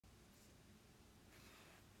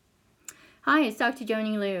Hi, it's Dr.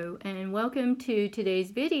 Joanny Liu, and welcome to today's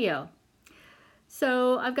video.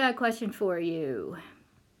 So, I've got a question for you.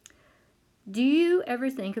 Do you ever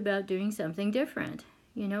think about doing something different?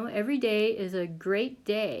 You know, every day is a great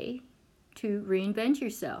day to reinvent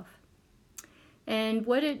yourself. And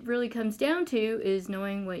what it really comes down to is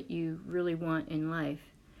knowing what you really want in life.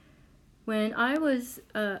 When I was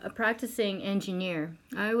a practicing engineer,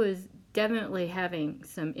 I was definitely having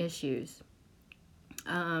some issues.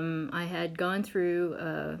 I had gone through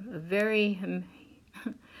a very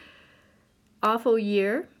awful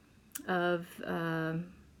year of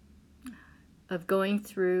going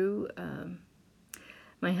through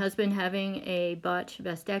my husband having a botched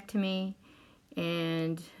mastectomy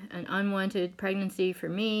and an unwanted pregnancy for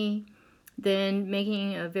me, then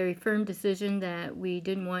making a very firm decision that we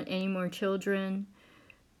didn't want any more children,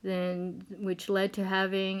 then which led to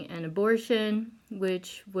having an abortion,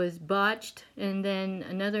 which was botched, and then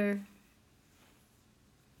another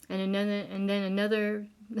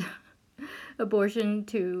abortion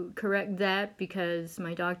to correct that, because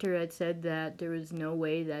my doctor had said that there was no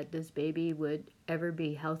way that this baby would ever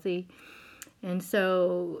be healthy. And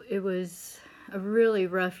so it was a really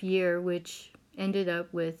rough year, which ended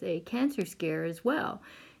up with a cancer scare as well.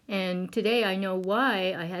 And today I know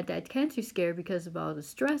why I had that cancer scare, because of all the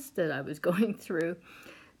stress that I was going through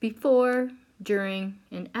before, during,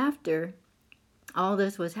 and after all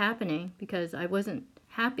this was happening, because I wasn't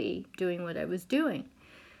happy doing what I was doing.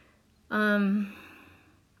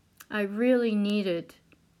 I really needed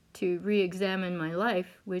to re-examine my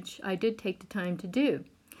life, which I did take the time to do.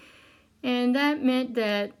 And that meant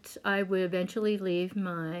that I would eventually leave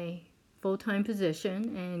my full-time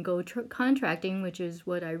position and go contracting, which is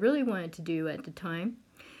what I really wanted to do at the time.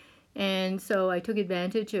 And so I took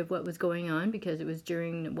advantage of what was going on, because it was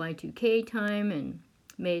during the Y2K time, and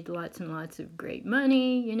made lots and lots of great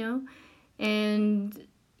money, you know. And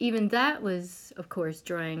even that was, of course,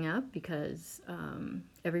 drying up, because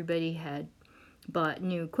everybody had bought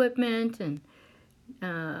new equipment, and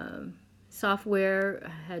software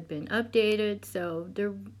had been updated, so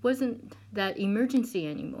there wasn't that emergency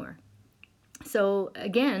anymore. So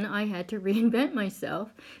again, I had to reinvent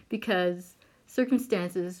myself, because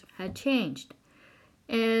circumstances had changed.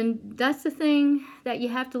 And that's the thing that you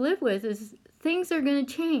have to live with, is things are going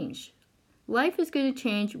to change. Life is going to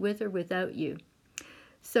change with or without you.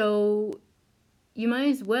 So you might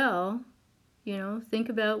as well, you know, think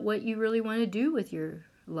about what you really want to do with your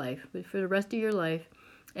life, for the rest of your life.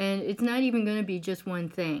 And it's not even going to be just one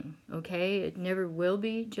thing, okay? It never will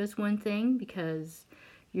be just one thing, because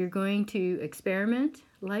you're going to experiment.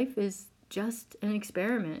 Life is just an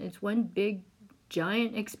experiment. It's one big,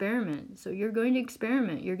 giant experiment. So you're going to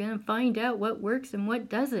experiment. You're going to find out what works and what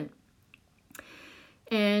doesn't.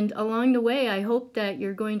 And along the way, I hope that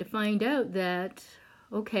you're going to find out that,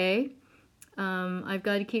 okay, I've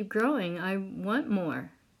got to keep growing. I want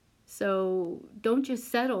more. So don't just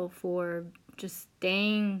settle for just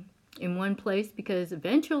staying in one place, because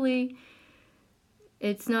eventually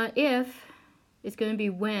it's not if, it's going to be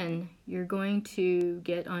when you're going to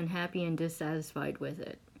get unhappy and dissatisfied with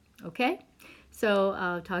it. Okay? So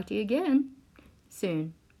I'll talk to you again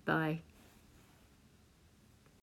soon. Bye.